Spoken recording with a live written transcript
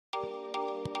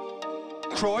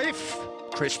Cruyff,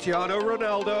 Cristiano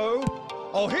Ronaldo.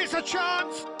 Oh, here's a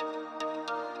chance!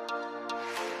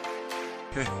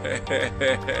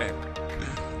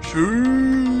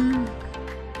 Shoot!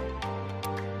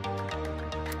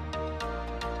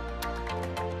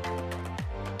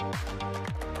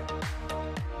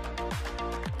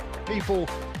 People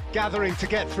gathering to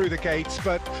get through the gates,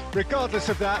 but regardless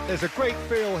of that, there's a great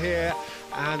feel here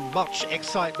and much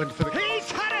excitement for the... He's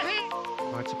had a hit!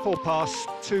 Right, it's a poor pass,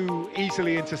 too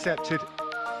easily intercepted.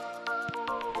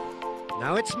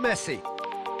 Now it's Messi.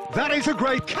 That is a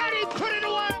great... Can he put it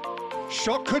away?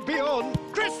 Shot could be on.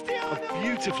 Cristiano!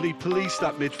 Beautifully policed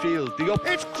that midfield.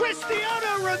 It's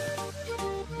Cristiano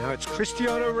Now it's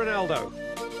Cristiano Ronaldo.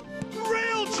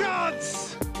 Real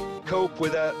chance! Cope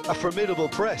with a formidable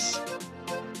press.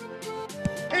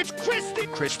 It's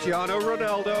Cristiano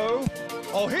Ronaldo.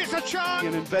 Oh, here's a chance!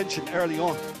 An invention early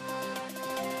on.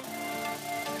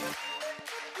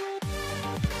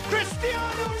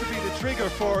 Cristiano! To be the trigger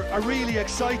for a really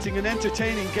exciting and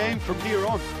entertaining game from here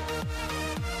on.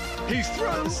 He's through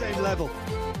At the same level.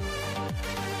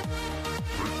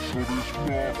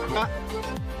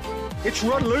 It's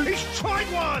run loose. He's tried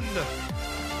one!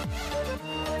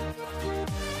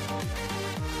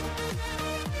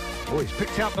 Oh, he's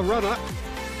picked out the runner.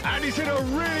 And he's in a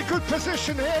really good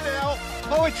position here now.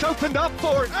 Oh, it's opened up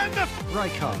for it. And the...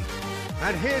 Rijkaard.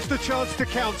 And here's the chance to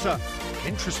counter.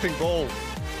 Interesting ball.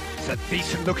 It's a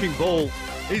decent-looking ball.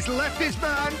 He's left his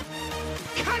man.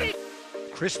 Can he...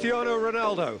 Cristiano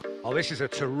Ronaldo. Oh, this is a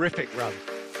terrific run.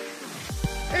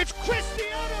 It's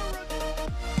Cristiano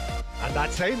Ronaldo. And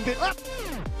that's aimed it up.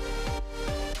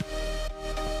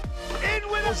 In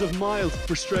with Because of mild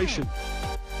frustration.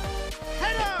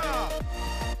 Header!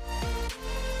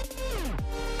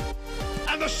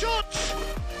 And the shot!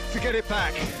 To get it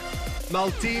back.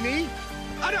 Maldini.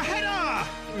 And a header!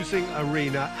 Losing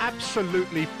arena.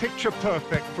 Absolutely picture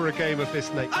perfect for a game of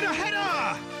this nature. And a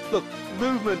header! Look,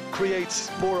 movement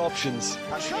creates more options.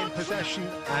 In possession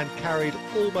and carried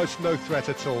almost no threat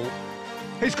at all.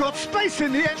 He's got space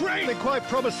in the end. Great. Quite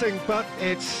promising, but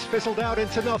it's fizzled out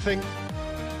into nothing.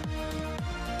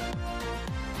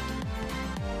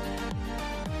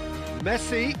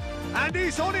 Messi, and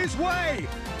he's on his way.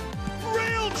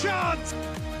 Real chance.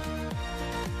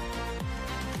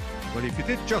 Well, if you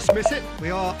did just miss it,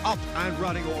 we are up and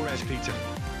running already, Peter.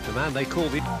 The man they call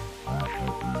the...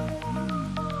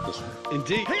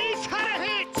 Indeed. He's had a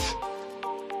hit!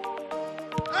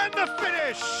 And the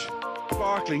finish!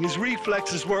 Sparkling, his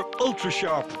reflexes were ultra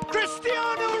sharp.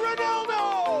 Cristiano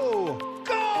Ronaldo!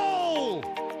 Goal!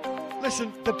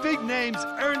 Listen, the big names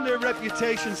earn their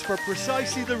reputations for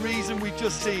precisely the reason we've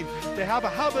just seen. They have a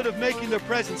habit of making their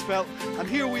presence felt, and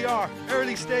here we are,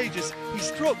 early stages. He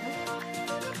struck